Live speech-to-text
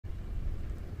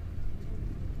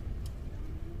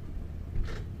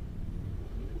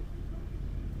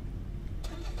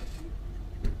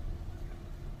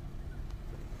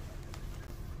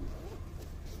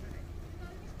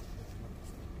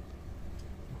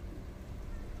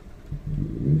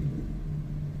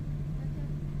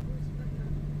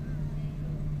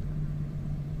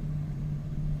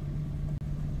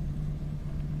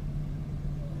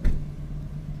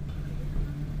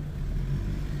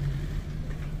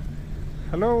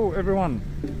Hello everyone.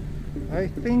 I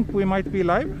think we might be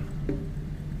live.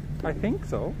 I think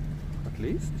so, at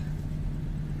least.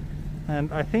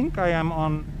 And I think I am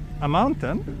on a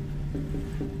mountain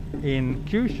in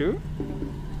Kyushu,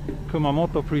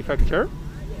 Kumamoto Prefecture.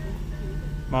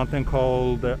 Mountain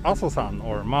called Aso-san,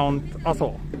 or Mount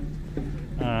Aso.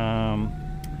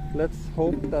 Let's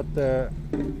hope that the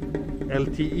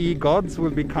LTE gods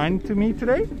will be kind to me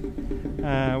today.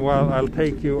 Well, I'll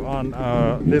take you on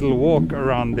a little walk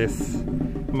around this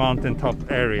mountaintop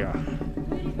area.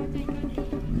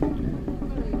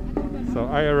 So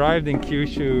I arrived in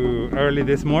Kyushu early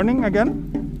this morning again.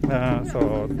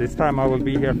 So this time I will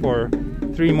be here for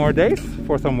 3 more days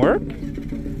for some work.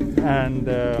 And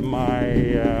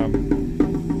my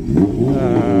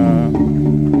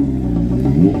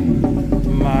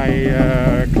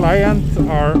clients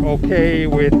are okay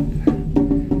with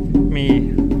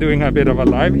me doing a bit of a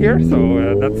live here, so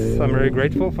I'm very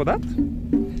grateful for that.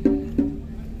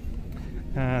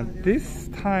 This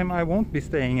time I won't be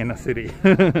staying in a city.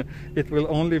 It will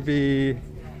only be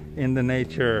in the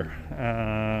nature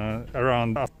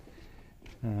around us,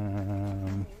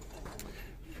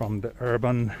 from the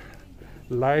urban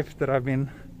life that I've been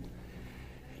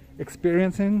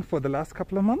experiencing for the last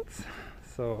couple of months.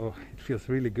 So it feels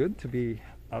really good to be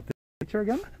out in nature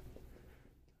again.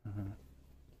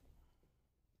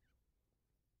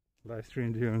 Live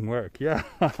stream during work, yeah.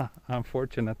 I'm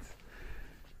fortunate.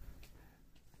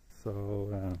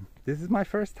 So this is my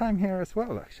first time here as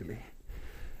well, actually.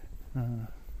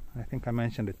 I think I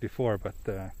mentioned it before, but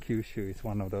Kyushu is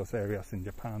one of those areas in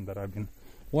Japan that I've been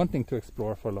wanting to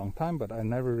explore for a long time, but I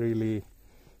never really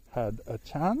had a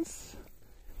chance.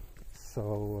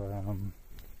 So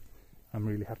I'm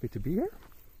really happy to be here.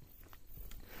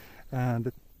 And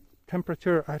the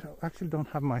temperature, I actually don't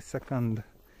have my second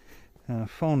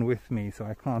phone with me, so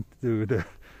I can't do the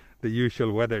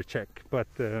usual weather check, but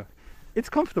it's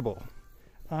comfortable.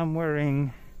 I'm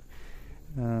wearing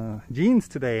jeans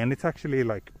today, and it's actually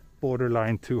like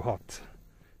borderline too hot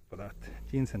for that.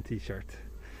 Jeans and t-shirt.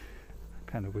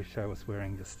 Kind of wish I was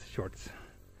wearing just shorts.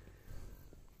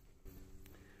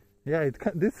 Yeah,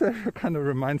 this kind of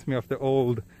reminds me of the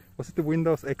old, was it the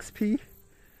Windows XP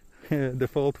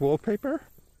default wallpaper?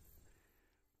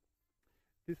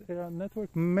 This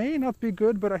network may not be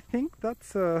good, but I think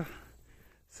that's a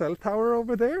cell tower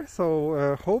over there,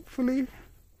 so hopefully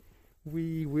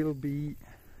we will be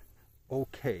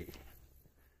okay.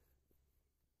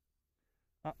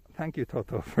 Thank you,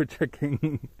 Toto, for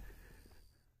checking.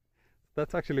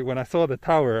 That's actually, when I saw the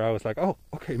tower, I was like, oh,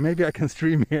 okay, maybe I can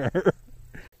stream here.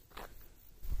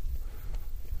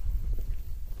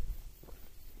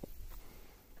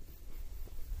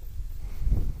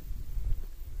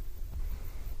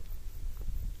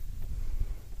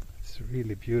 It's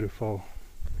really beautiful.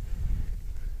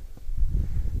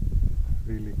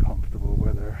 Really comfortable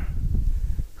weather.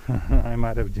 I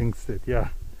might have jinxed it, yeah.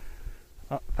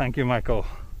 Oh, thank you, Michael.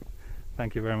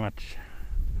 Thank you very much.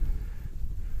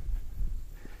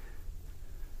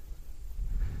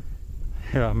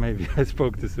 Yeah, maybe I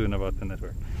spoke too soon about the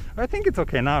network. I think it's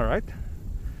okay now, right?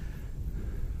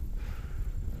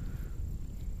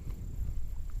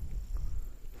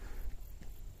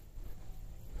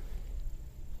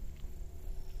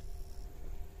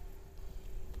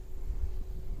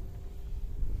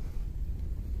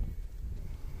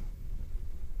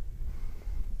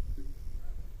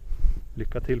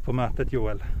 Lycka till på mötet,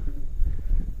 Joel.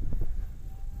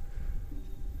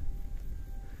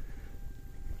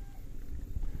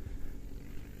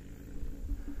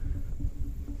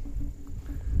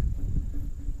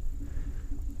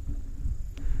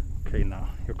 Okay, now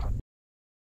you're cut.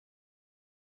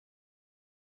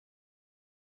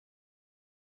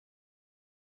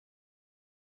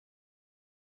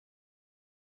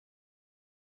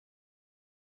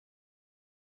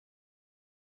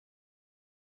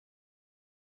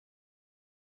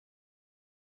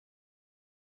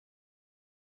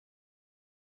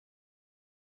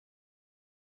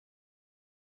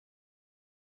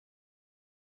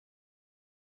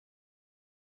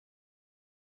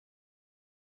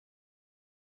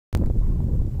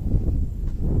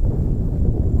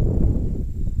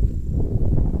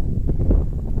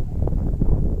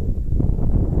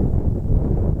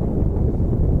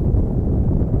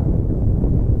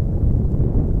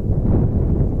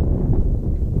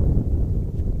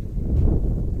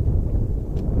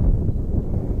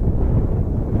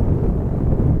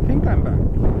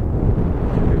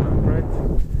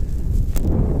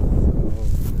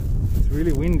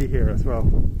 Really windy here as well.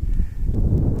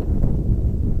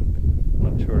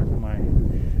 Not sure if my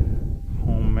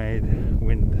homemade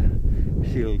wind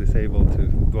shield is disabled to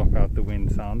block out the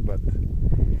wind sound, but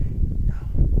yeah.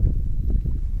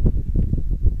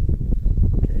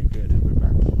 Okay, good, we're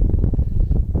back.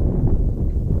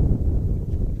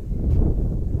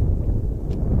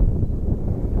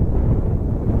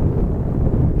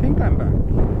 I think I'm back.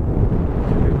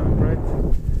 Should be back, right? So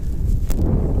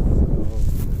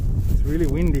it's really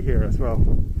windy here as well.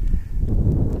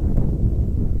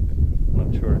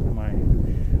 Not sure if my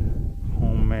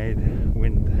homemade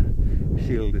wind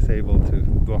shield is able to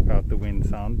block out the wind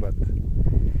sound, but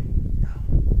yeah.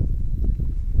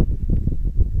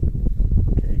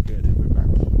 Okay, good, we're back.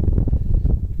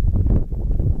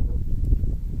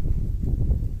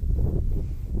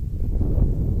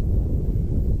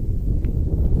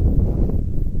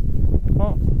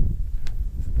 Oh,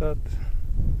 is that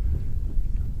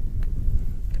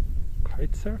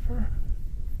kite surfer?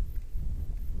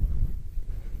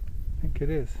 I think it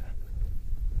is.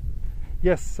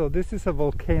 Yes, so this is a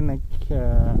volcanic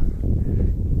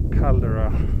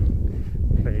caldera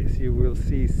place. You will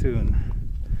see soon.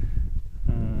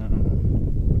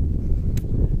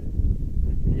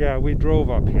 Yeah, we drove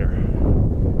up here,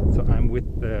 so I'm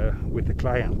with the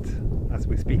client as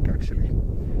we speak. Actually,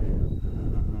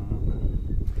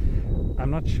 I'm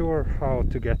not sure how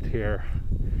to get here.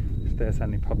 If there's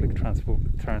any public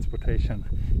transportation,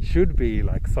 should be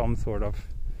like some sort of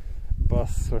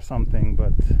bus or something,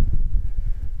 but.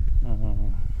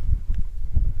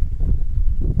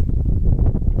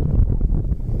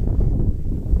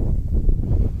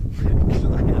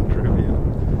 Client review.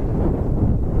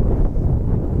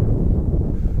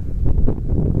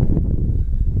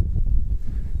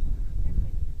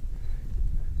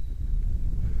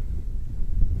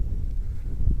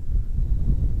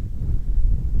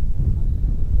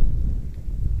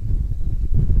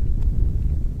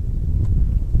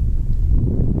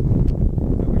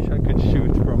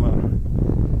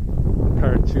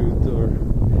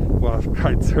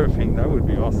 Kite surfing, that would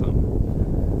be awesome.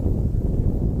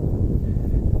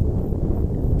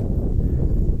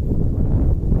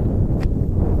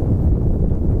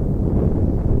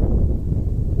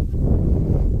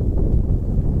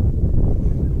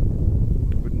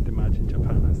 Wouldn't imagine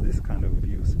Japan has this kind of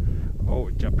views. Oh,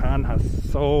 Japan has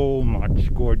so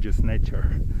much gorgeous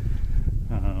nature.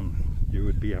 You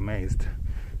would be amazed.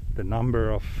 The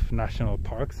number of national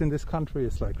parks in this country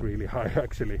is like really high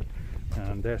actually.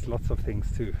 And there's lots of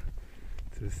things to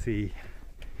see,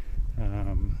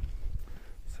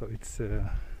 so it's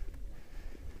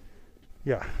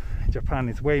yeah, Japan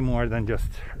is way more than just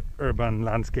urban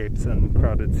landscapes and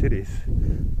crowded cities,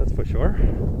 that's for sure.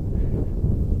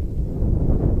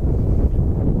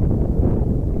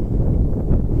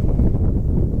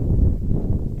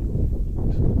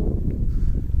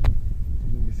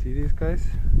 You see these guys?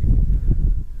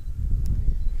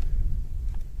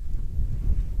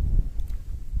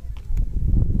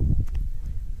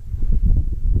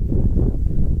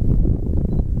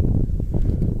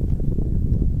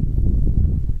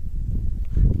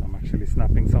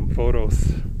 Snapping some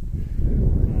photos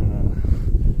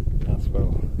as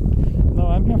well. No,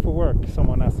 I'm here for work.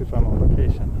 Someone asked if I'm on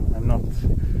vacation. I'm not.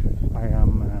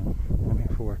 I'm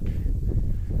here for work.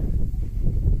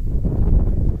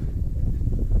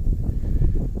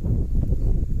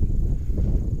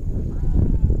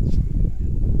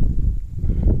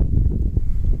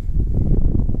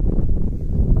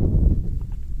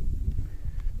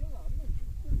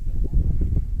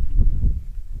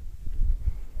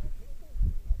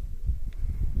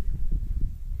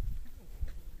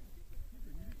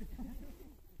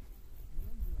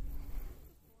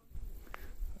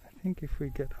 I think if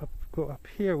we go up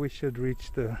here, we should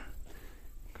reach the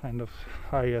kind of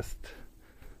highest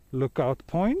lookout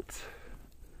point.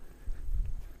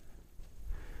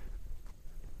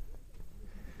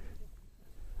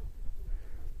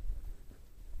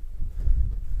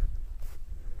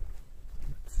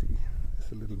 Let's see,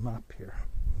 there's a little map here.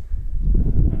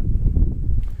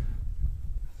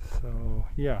 So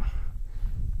yeah,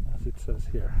 as it says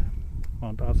here,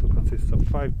 Mount Aso consists of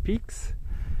 5 peaks.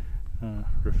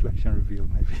 Reflection reveal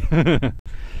maybe.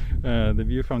 The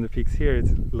view from the peaks here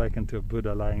is likened to a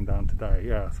Buddha lying down to die.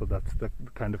 Yeah, so that's the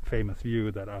kind of famous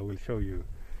view that I will show you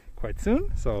quite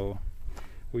soon. So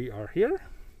we are here,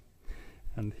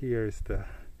 and here is the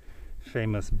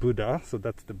famous Buddha. So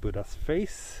that's the Buddha's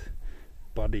face,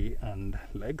 body and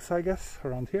legs, I guess,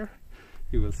 around here.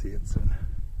 You will see it soon.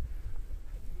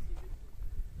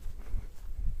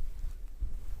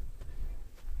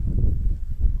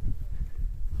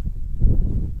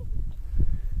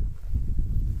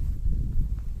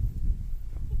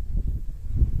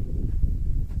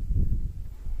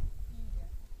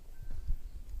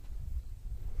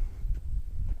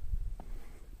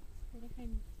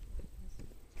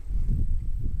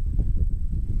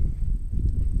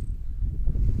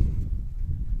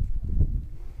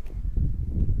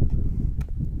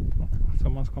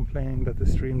 Someone's complaining that the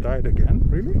stream died again.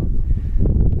 Really?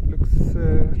 Looks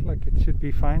like it should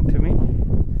be fine to me.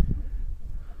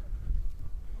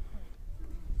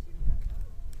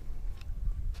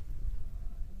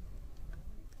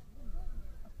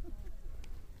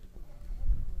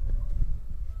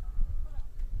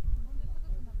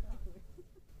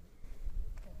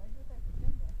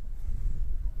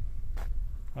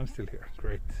 I'm still here.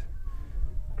 Great.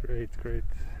 Great, great.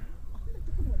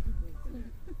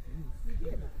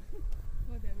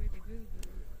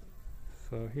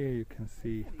 So here you can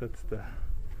see that's the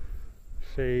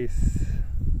face,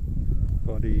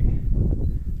 body,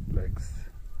 legs.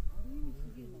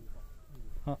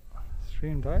 Oh,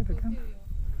 stream died again.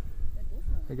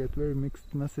 I get very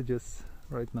mixed messages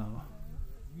right now.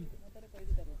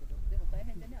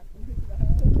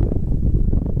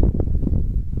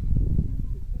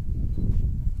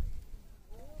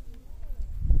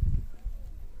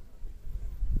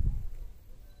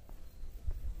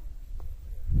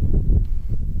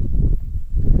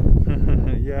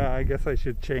 Yeah, I guess I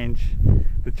should change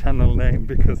the channel name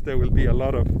because there will be a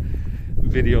lot of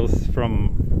videos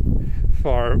from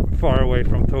far away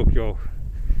from Tokyo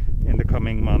in the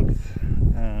coming months.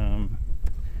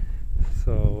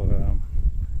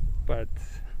 But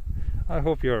I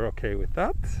hope you're okay with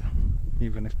that,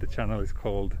 even if the channel is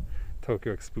called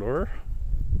Tokyo Explorer.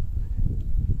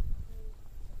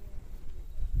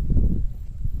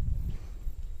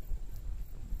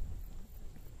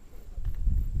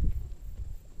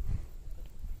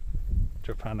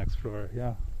 Japan Explorer,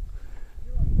 yeah.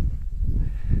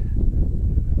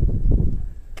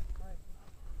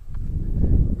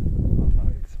 Oh,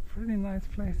 it's a pretty nice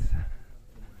place.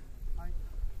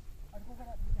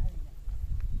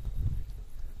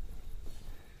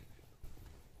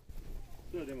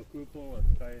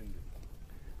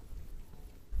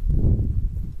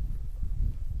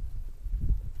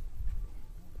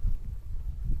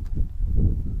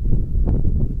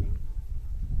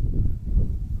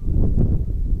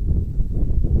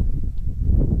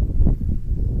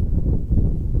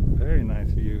 Very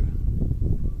nice view.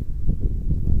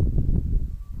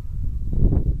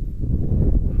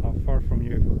 How far from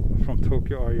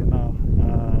Tokyo are you now?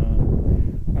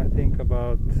 I think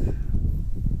about,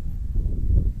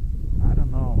 I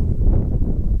don't know,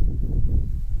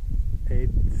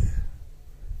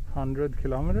 800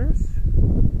 kilometers?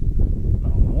 No,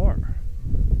 more.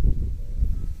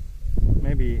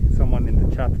 Maybe someone in the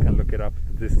chat can look it up,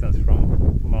 the distance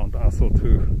from Mount Aso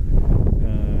to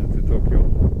Tokyo.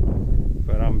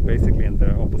 But I'm basically in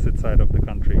the opposite side of the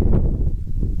country.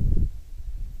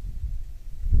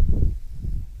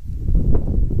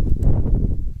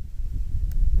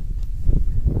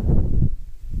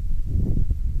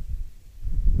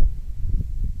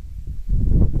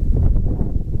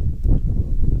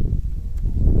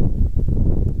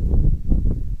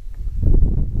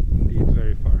 Indeed,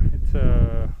 very far. It's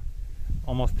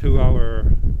almost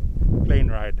 2-hour plane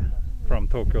ride from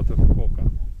Tokyo to Fukuoka.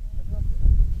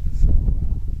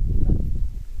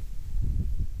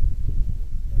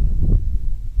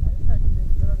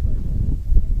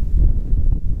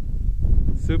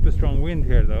 Super strong wind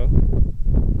here though.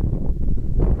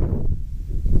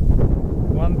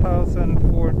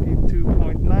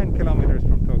 1042.9 kilometers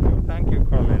from Tokyo. Thank you,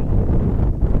 Colin.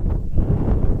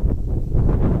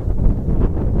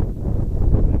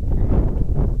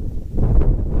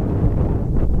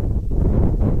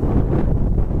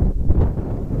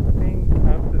 I think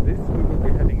after this we will be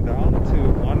heading down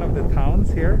to one of the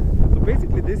towns here. So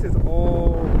basically this is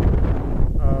all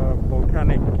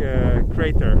volcanic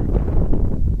crater.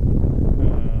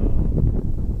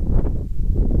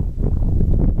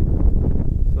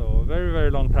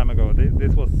 Very long time ago,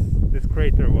 this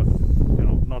crater was,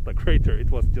 not a crater. It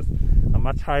was just a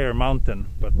much higher mountain,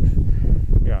 but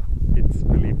yeah, it's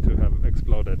believed to have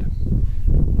exploded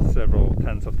several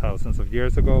tens of thousands of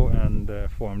years ago and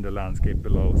formed a landscape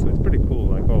below. So it's pretty cool,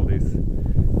 like all these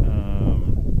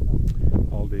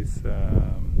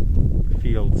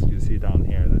fields you see down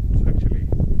here. That's actually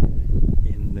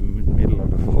in the middle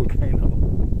of a volcano.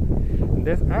 And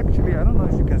there's actually, I don't know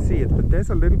if you can see it, but there's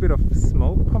a little bit of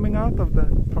smoke coming out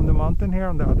from the mountain here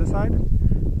on the other side.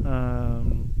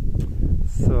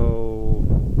 So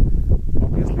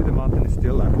obviously the mountain is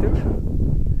still active,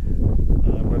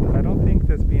 but I don't think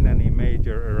there's been any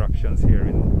major eruptions here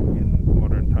in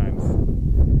modern times.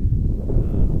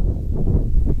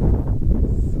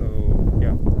 So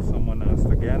yeah, someone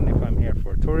asked again if I'm here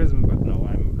for tourism, but no,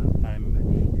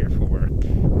 I'm here for work.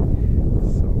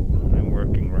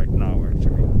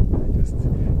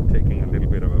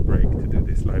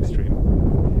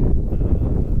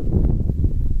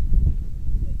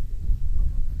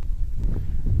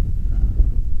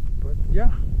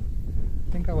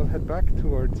 think I will head back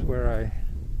towards where I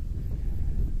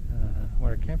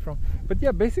came from. But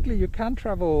yeah, basically you can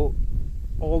travel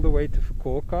all the way to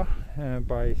Fukuoka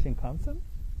by Shinkansen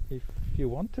if you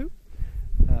want to.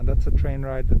 That's a train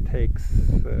ride that takes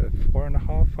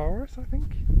 4.5 hours, I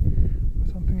think, or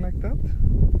something like that.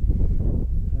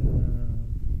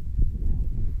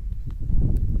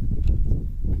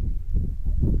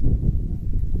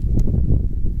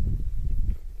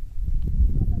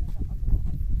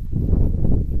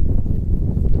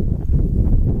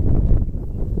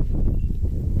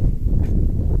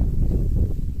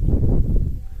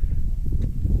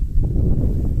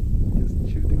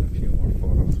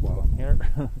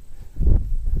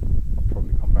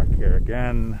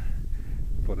 Again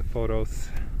for the photos.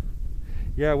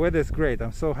 Yeah, weather's great.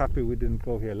 I'm so happy we didn't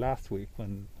go here last week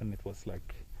when it was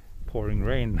like pouring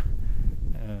rain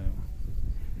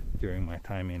during my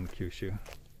time in Kyushu.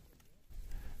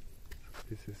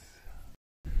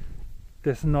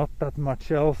 There's not that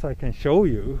much else I can show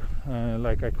you.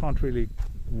 Like I can't really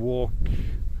walk.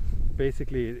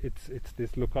 Basically it's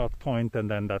this lookout point and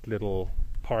then that little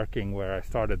parking where I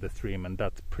started the stream, and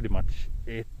that's pretty much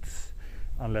it.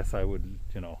 Unless I would,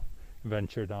 you know,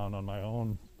 venture down on my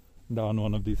own down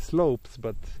one of these slopes,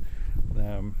 but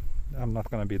I'm not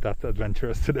going to be that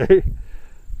adventurous today.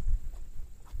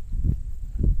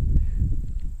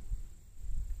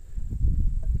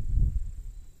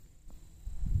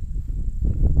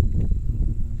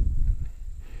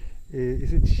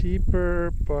 Is it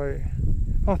cheaper by...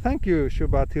 Oh, thank you,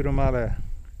 Shubha Tirumale.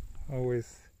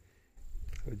 Always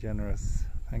so generous.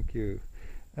 Thank you.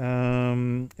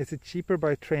 Is it cheaper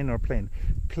by train or plane?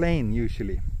 Plane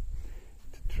usually.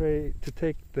 To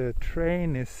take the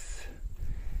train is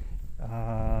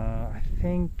I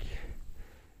think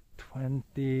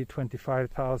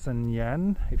 25,000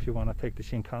 yen if you want to take the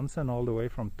Shinkansen all the way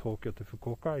from Tokyo to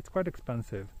Fukuoka. It's quite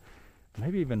expensive.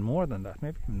 Maybe even more than that.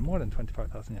 Maybe even more than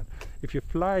 25,000 yen. If you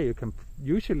fly, you can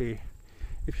usually,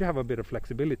 if you have a bit of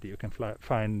flexibility, you can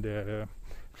find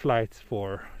flights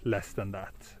for less than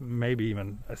that, maybe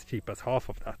even as cheap as half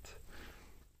of that.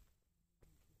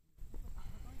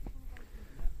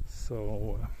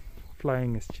 So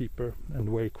flying is cheaper and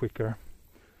way quicker,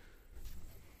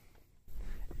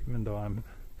 even though I'm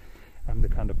the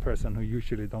kind of person who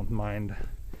usually don't mind a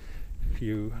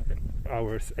few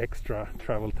hours extra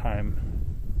travel time,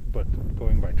 but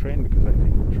going by train because I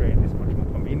think the train is much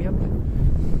more convenient.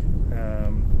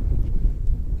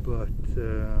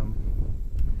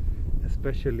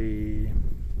 Especially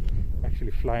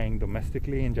actually flying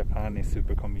domestically in Japan is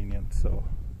super convenient. So,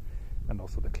 and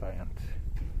also the client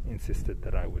insisted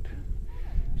that I would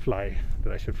fly,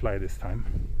 that I should fly this time.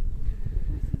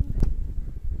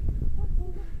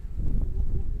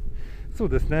 そう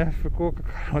ですね、福岡か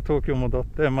ら東京戻っ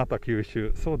てまた九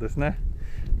州、そうですね、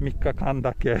3日間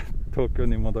だけ東京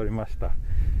に戻りました。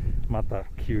また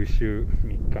九州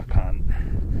3日間、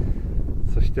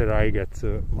そして来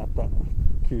月また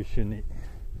九州に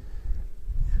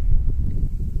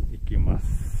行きま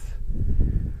す。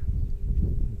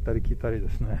行ったり来たりで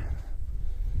すね。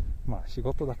まあ仕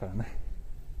事だからね。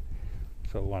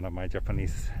So one of my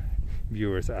Japanese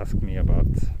viewers asked me about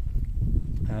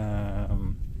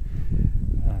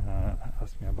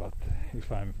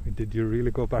did you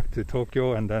really go back to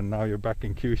Tokyo and then now you're back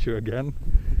in Kyushu again?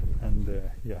 And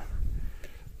yeah,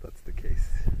 that's the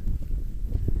case.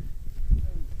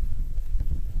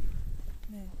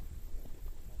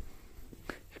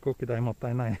 飛行機代もっ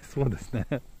たいない。そうですね。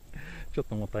ちょっ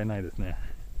ともったいないですね。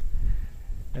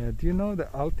Do you know the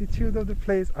altitude of the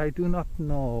place? I do not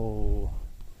know.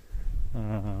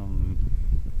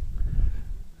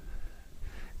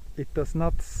 It does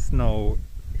not snow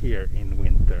here in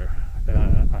winter.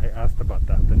 I asked about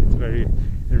that, and it's very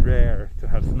rare to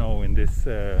have snow in this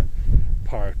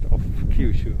part of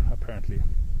Kyushu, apparently.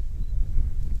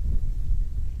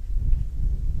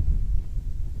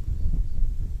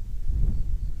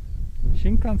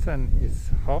 Shinkansen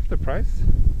is half the price.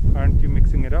 Aren't you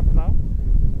mixing it up now?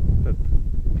 That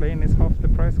plane is half the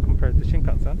price compared to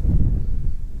Shinkansen.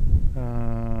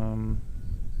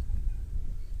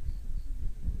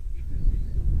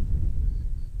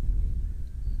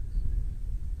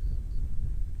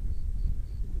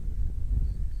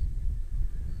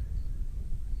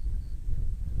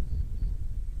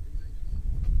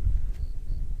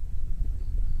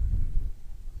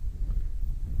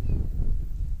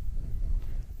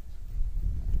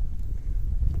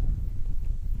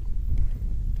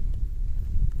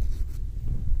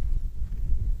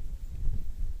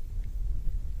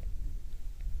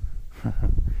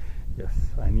 Yes,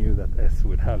 I knew that S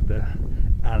would have the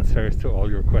answers to all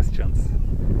your questions.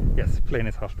 Yes, plane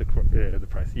is half the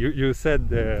price. You said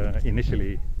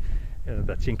initially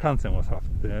that Shinkansen was half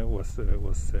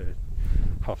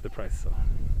the price, so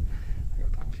I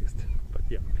got confused. But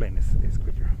yeah, plane is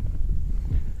quicker.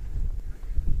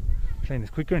 Plane is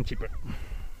quicker and cheaper.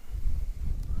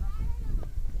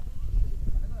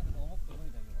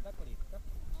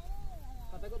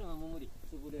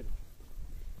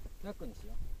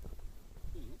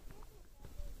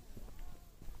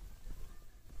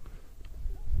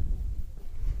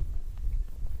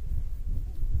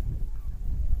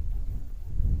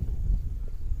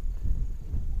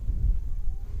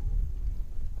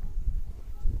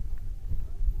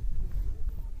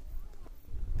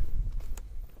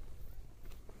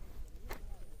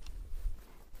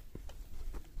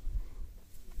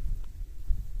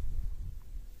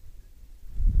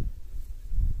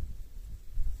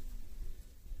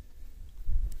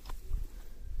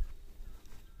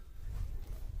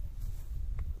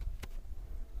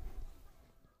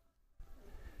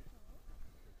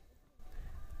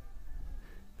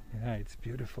 Yeah, it's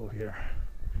beautiful here,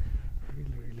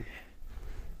 really,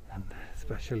 and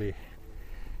especially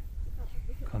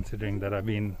considering that I've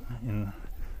been in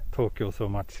Tokyo so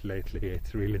much lately,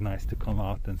 it's really nice to come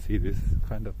out and see this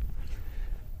kind of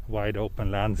wide open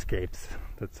landscapes.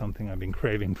 That's something I've been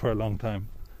craving for a long time.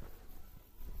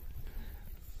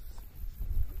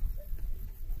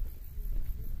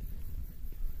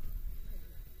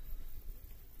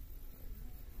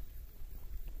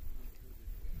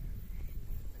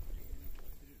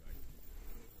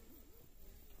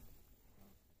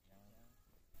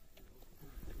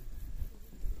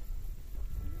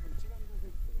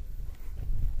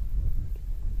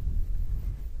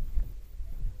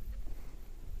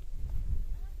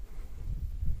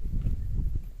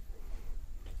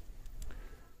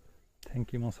天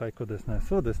気も最高ですね。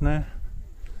そうですね。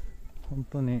本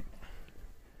当に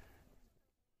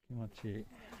気持ちいい。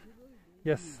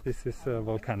Yes, this is a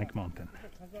volcanic mountain.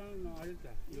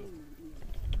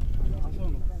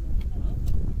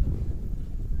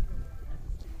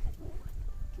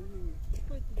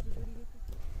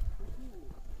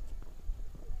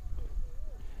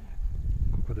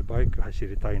ここでバイク走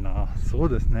りたいな。そう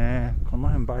ですね。この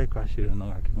辺バイク走るの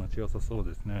が気持ちよさそう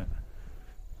ですね。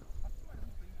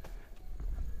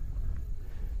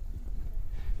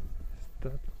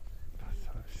That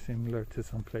similar to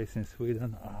some place in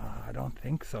Sweden? I don't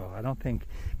think so. I don't think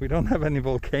we don't have any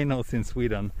volcanoes in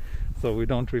Sweden, so we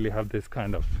don't really have this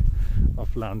kind of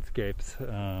landscapes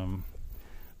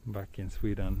back in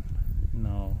Sweden.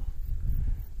 No.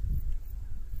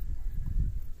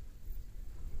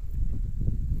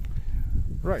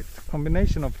 Right,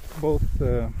 combination of both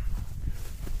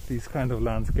these kind of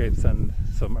landscapes and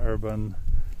some urban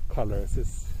colors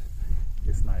is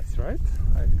nice, right?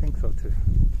 I think so too.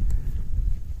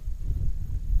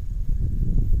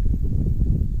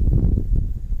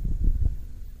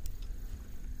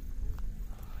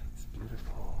 It's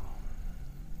beautiful.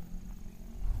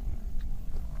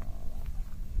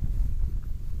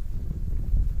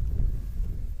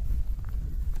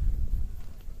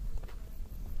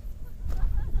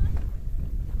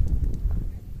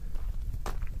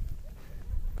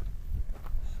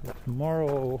 So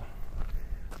tomorrow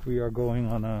we are going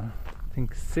on a, I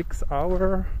think,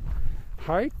 6-hour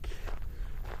hike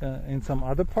in some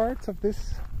other parts of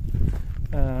this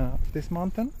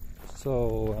mountain.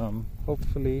 So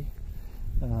hopefully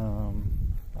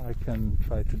I can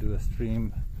try to do a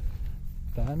stream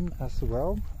then as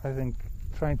well. I think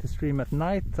trying to stream at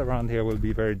night around here will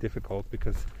be very difficult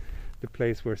because the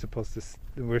place we're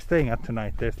staying at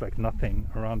tonight, there's like nothing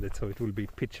around it, so it will be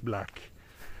pitch black.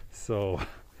 So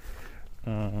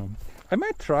I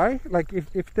might try, like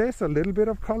if there's a little bit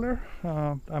of color,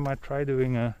 I might try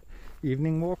doing a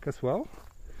evening walk as well.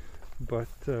 But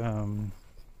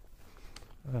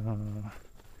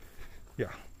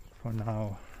yeah, for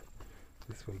now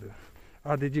this will do.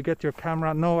 Did you get your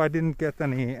camera? No, I didn't get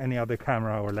any other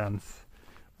camera or lens.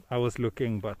 I was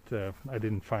looking, but I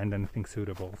didn't find anything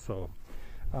suitable. So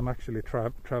I'm actually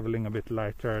traveling a bit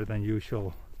lighter than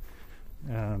usual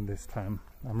this time.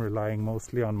 I'm relying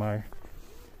mostly on my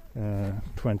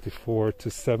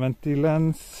 24-70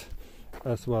 lens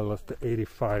as well as the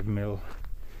 85mm.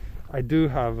 I do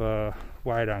have a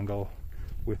wide angle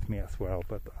with me as well,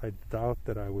 but I doubt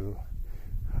that I will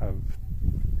have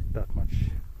that much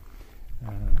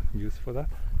use for that.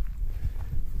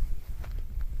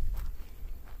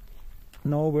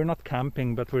 No, we're not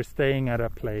camping, but we're staying at a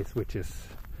place which is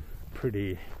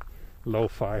pretty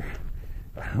lo-fi.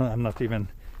 I'm not even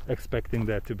expecting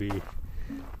there to be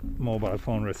mobile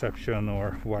phone reception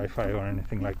or Wi-Fi or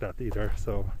anything like that either,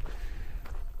 so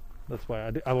that's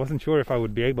why I wasn't sure if I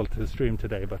would be able to stream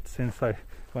today, but since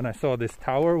when I saw this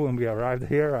tower when we arrived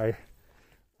here, I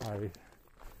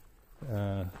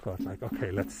thought like,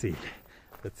 okay, let's see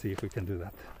if we can do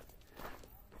that.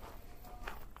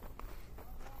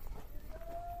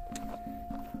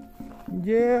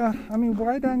 Yeah, I mean,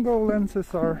 wide angle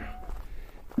lenses are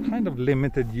kind of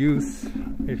limited use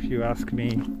if you ask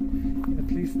me,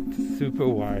 at least super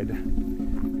wide.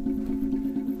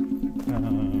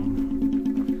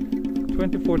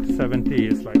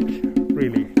 24-70 is like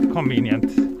really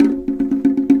convenient.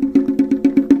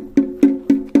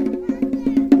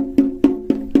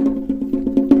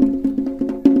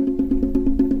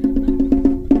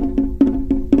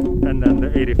 And then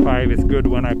the 85 is good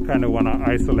when I kind of want to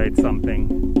isolate something,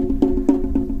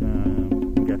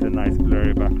 get a nice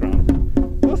blurry background.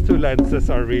 Those two lenses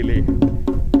are really,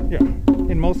 yeah,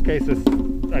 in most cases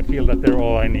I feel that they're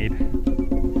all I need.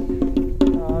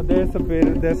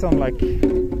 There's some like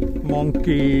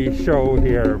monkey show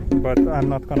here, but I'm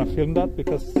not gonna film that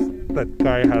because that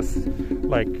guy has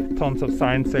like tons of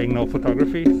signs saying no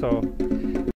photography, so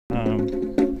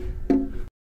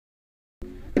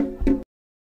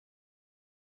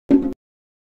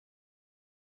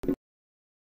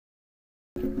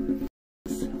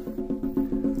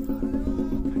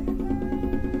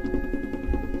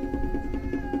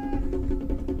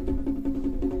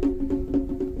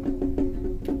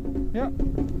yeah,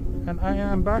 and I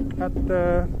am back at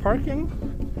the parking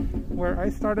where I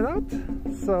started out,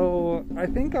 so I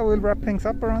think I will wrap things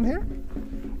up around here.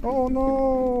 Oh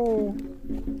no!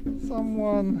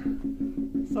 Someone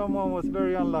was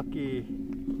very unlucky.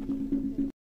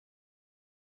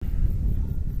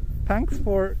 Thanks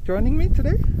for joining me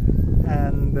today,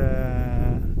 and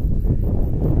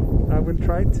I will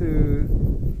try to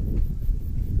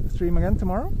stream again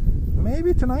tomorrow.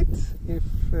 Maybe tonight if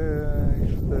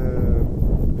the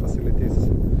facilities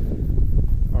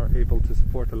are able to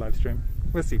support a live stream.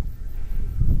 We'll see.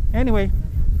 Anyway,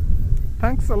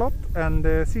 thanks a lot and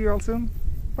see you all soon.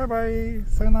 Bye bye.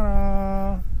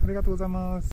 Sayonara. Arigatou gozaimasu.